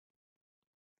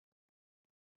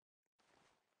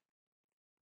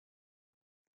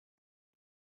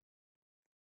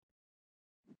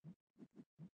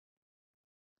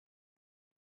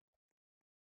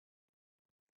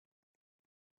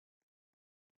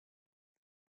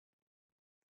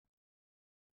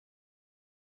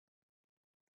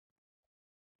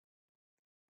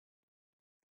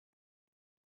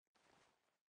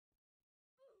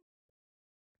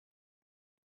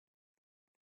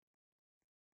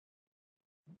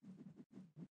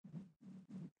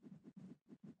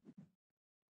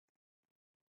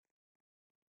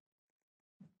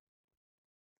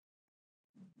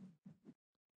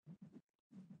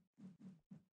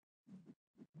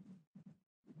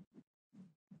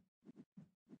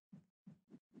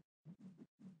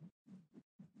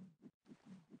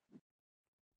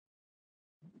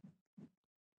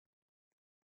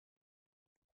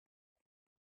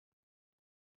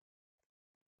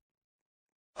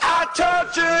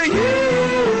torture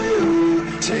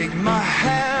you. Take my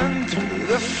hand through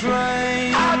the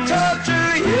flame. I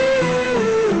torture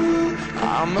you.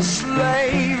 I'm a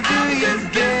slave to your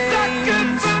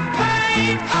games.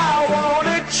 I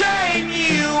wanna chain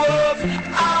you up.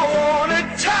 I wanna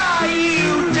tie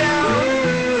you down.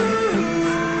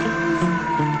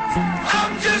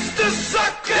 I'm just a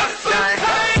sucker for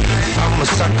pain. I'm a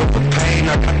sucker for pain.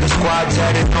 I got the squad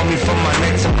tatted on me from my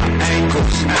neck to my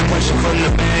ankles. I'm pushing from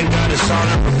the band, got us on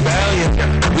a rebellion.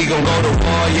 We gon' go to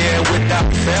war, yeah, without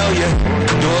failure.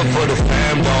 Do it for the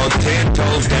fam, dog. 10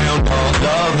 toes down, dog.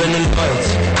 Love and the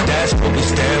loyalty, that's what we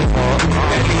stand for.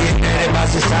 And being by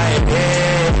society,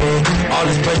 all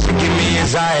this pressure give me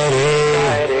anxiety.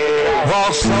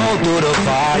 Walk slow through the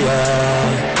fire,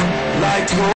 like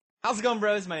cool. How's it going,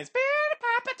 bros? My name's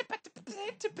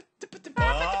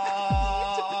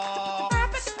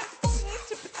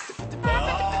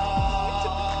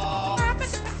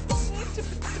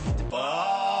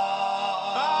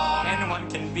anyone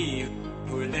can be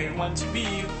who they want to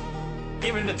be.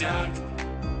 Even the dog.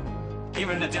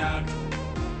 Even the dog.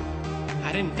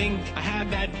 I didn't think I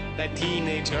had that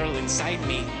teenage girl inside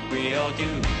me. We all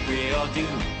do, we all do.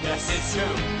 Yes, it's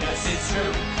true, yes, it's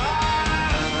true.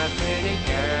 I'm a pretty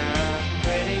girl,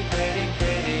 pretty, pretty,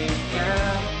 pretty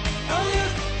girl. Oh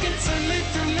look, it's a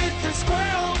little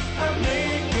squirrel. I'm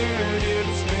naked in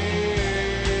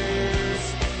space.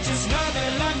 Just know that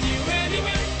I love you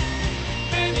anyway,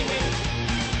 anyway.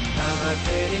 I'm a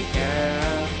pretty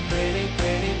girl, pretty,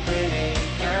 pretty, pretty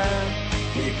girl.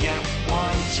 You get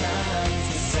one chance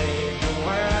to save the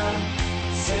world,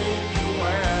 save the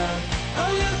world.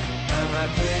 Oh look, I'm a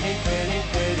pretty, pretty,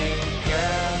 pretty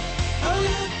girl. Oh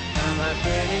look, I'm a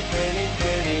pretty, pretty,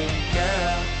 pretty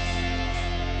girl.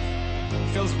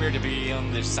 Feels weird to be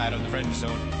on this side of the friend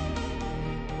zone.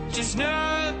 Just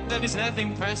know that it's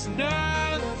nothing personal.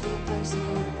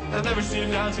 I've never seen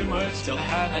it down too much till I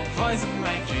had that voice in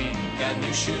my dream. Got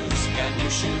new shoes, got new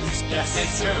shoes. Yes,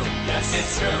 it's true, yes,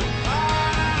 it's true.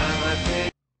 I'm a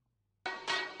pretty.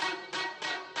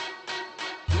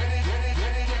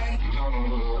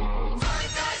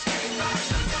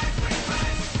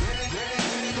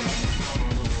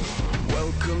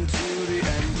 Welcome to the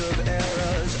end of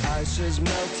eras. Ice has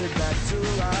melted back to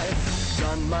life.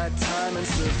 Done my time and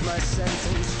served my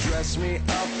sentence. Dress me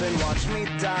up and watch me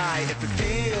die. If it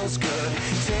feels good,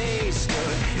 tastes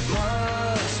good, it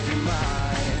must be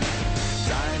mine.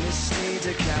 Dynasty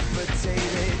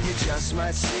decapitated. You just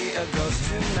might see a ghost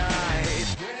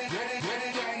tonight.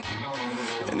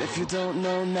 And if you don't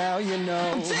know now, you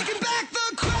know. I'm taking back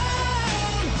the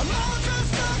crown. I'm all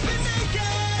dressed up and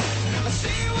naked. I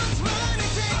see what's mine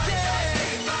and take it.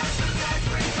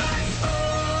 Oh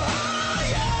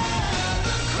yeah,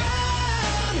 the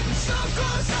crown. So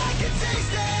close I can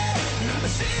taste it. I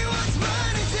see what's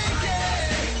mine and take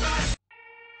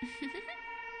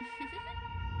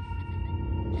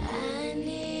I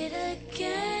need a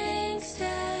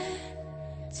gangster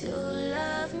to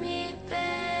love me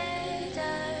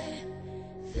better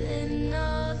than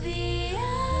all the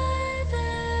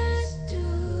others do.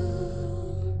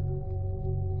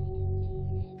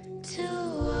 To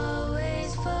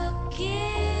always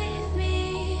forgive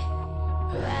me,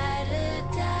 ride or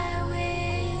die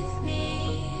with me.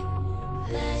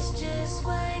 That's just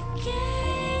what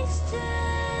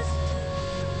gangsters do.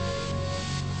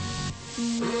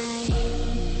 My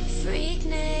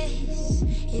freakness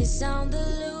is on the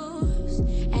loose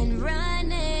and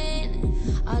running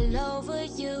all over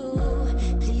you.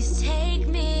 Please take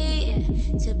me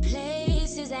to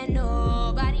places that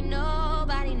nobody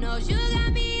knows. You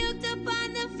got me hooked up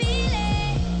on the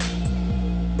feeling.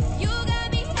 You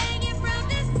got me hanging from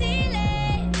the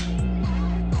ceiling.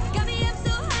 Got me up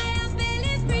so high I'm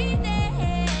barely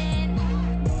breathing.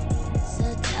 So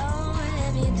don't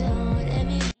let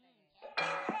me.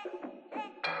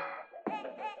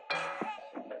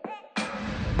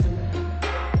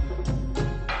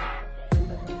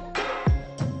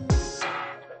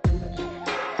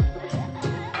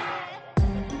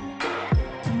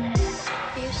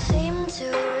 You seem to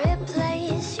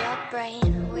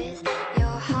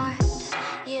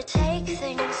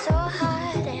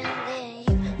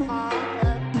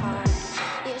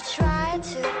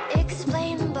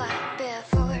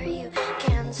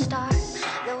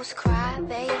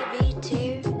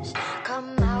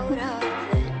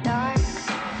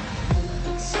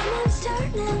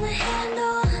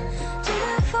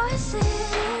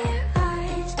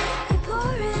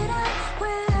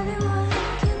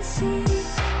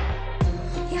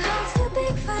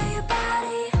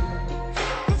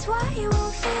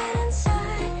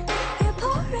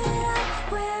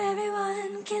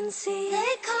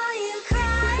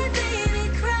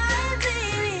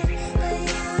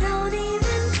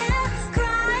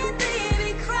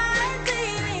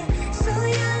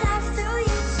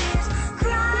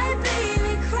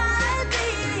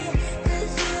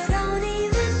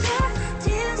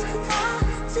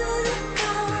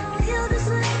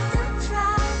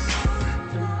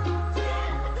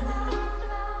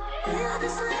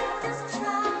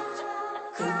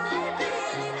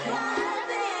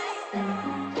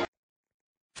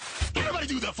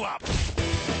do the flop.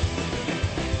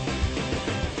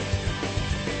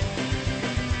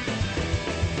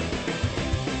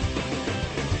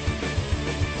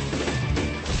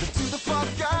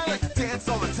 Guy liked to dance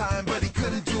all the time, but he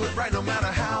couldn't do it right no matter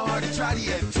how hard he tried. He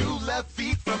had 2 left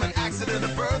feet from an accident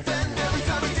of birth, and every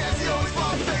time he danced, he always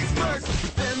falls face first.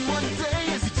 But then one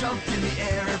day, as he jumped in the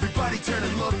air, everybody turned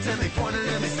and looked, and they pointed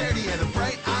and they stared. He had a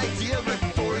bright idea, but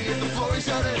before he hit the floor, he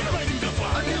shouted,